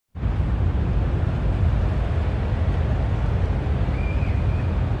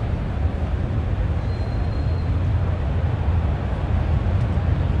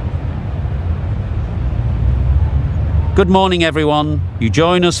Good morning, everyone. You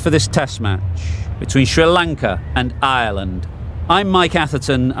join us for this test match between Sri Lanka and Ireland. I'm Mike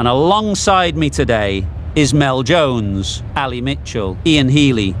Atherton, and alongside me today is Mel Jones, Ali Mitchell, Ian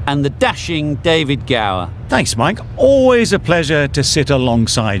Healy, and the dashing David Gower. Thanks, Mike. Always a pleasure to sit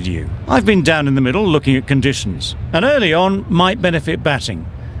alongside you. I've been down in the middle looking at conditions, and early on might benefit batting.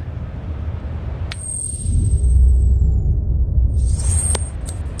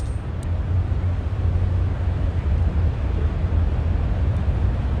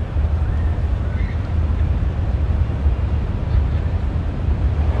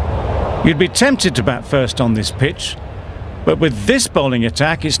 You'd be tempted to bat first on this pitch, but with this bowling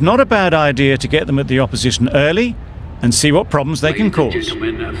attack, it's not a bad idea to get them at the opposition early and see what problems they can cause. Ladies and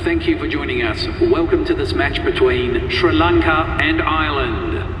gentlemen, thank you for joining us. Welcome to this match between Sri Lanka and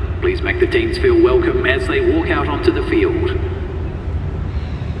Ireland. Please make the teams feel welcome as they walk out onto the field.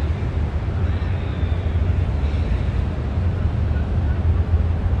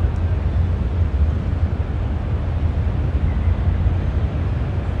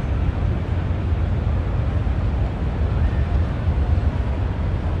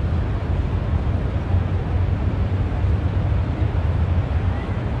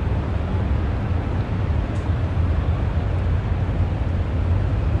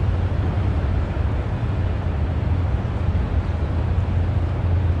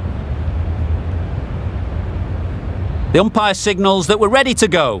 The umpire signals that we're ready to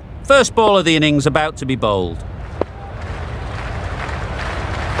go. First ball of the innings about to be bowled.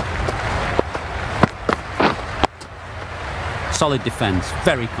 Solid defence,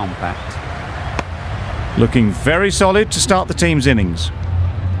 very compact. Looking very solid to start the team's innings.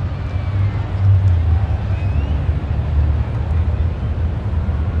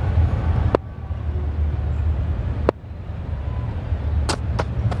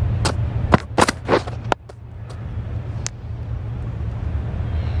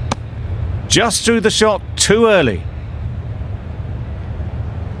 Just threw the shot too early.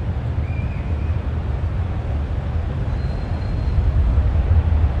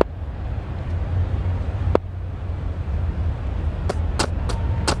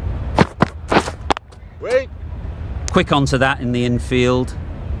 Wait. Quick onto that in the infield.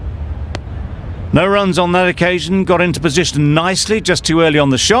 No runs on that occasion, got into position nicely, just too early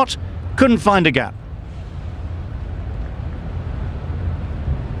on the shot, couldn't find a gap.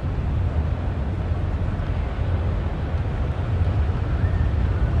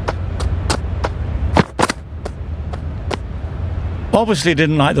 Obviously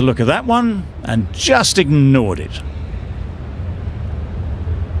didn't like the look of that one and just ignored it.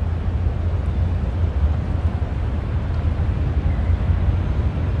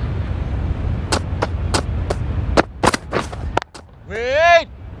 Wait.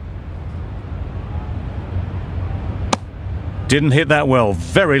 Didn't hit that well,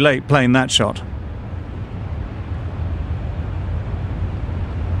 very late playing that shot.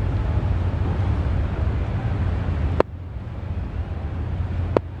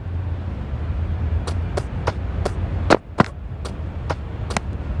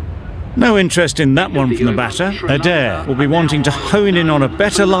 No interest in that one from the batter. Adair will be wanting to hone in on a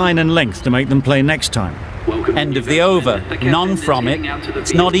better line and length to make them play next time. End of the over, none from it.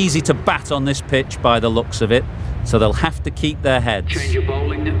 It's not easy to bat on this pitch by the looks of it, so they'll have to keep their heads.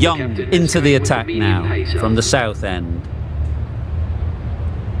 Young into the attack now from the south end.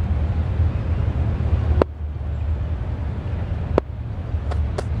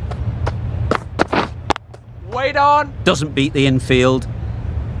 Wait on. Doesn't beat the infield.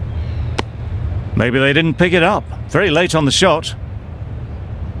 Maybe they didn't pick it up. Very late on the shot.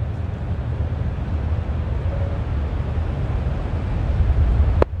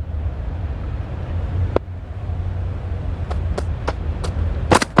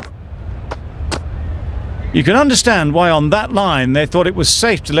 You can understand why on that line they thought it was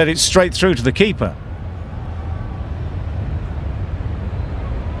safe to let it straight through to the keeper.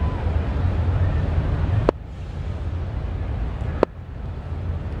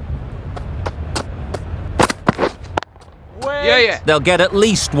 Yeah. They'll get at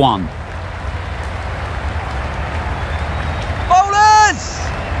least one. Bowlers!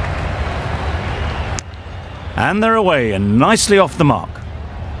 And they're away and nicely off the mark.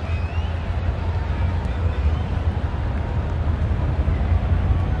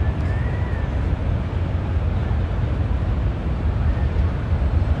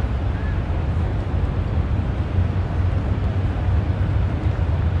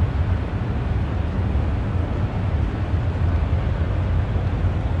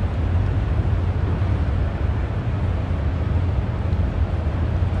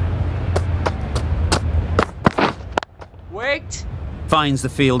 Finds the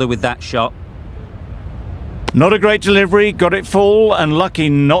fielder with that shot. Not a great delivery, got it full and lucky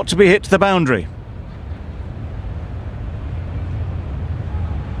not to be hit to the boundary.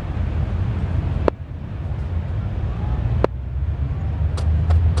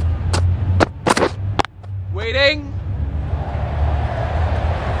 Waiting.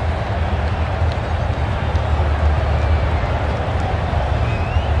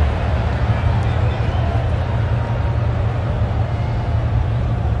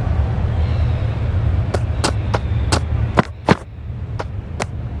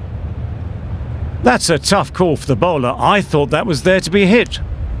 That's a tough call for the bowler. I thought that was there to be hit.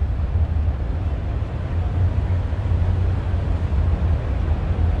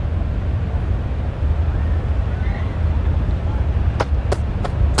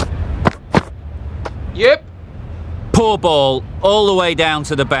 Yep. Poor ball, all the way down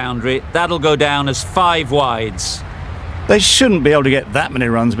to the boundary. That'll go down as 5 wides. They shouldn't be able to get that many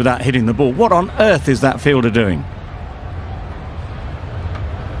runs without hitting the ball. What on earth is that fielder doing?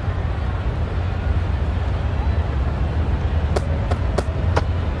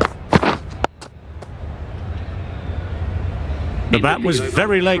 The bat was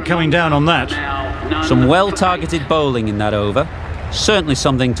very late coming down on that. Some well-targeted bowling in that over. Certainly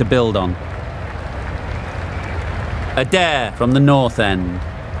something to build on. A dare from the north end.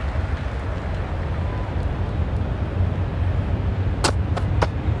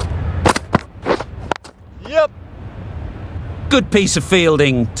 Yep. Good piece of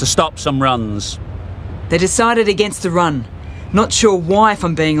fielding to stop some runs. They decided against the run. Not sure why, if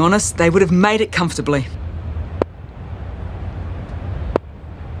I'm being honest. They would have made it comfortably.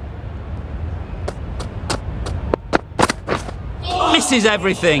 Misses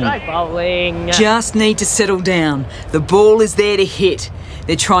everything. Just need to settle down. The ball is there to hit.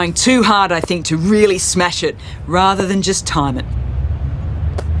 They're trying too hard, I think, to really smash it, rather than just time it.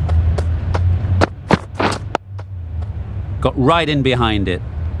 Got right in behind it.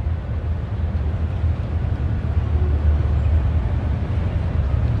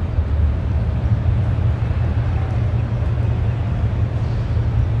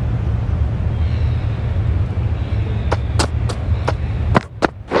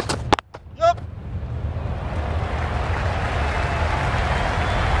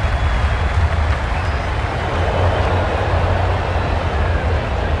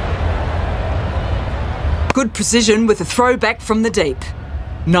 Good precision with a throw back from the deep.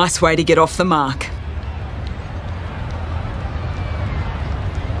 Nice way to get off the mark.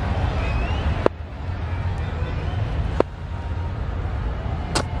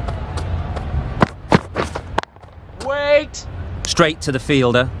 Wait. Straight to the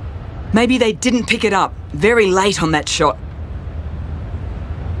fielder. Maybe they didn't pick it up. Very late on that shot.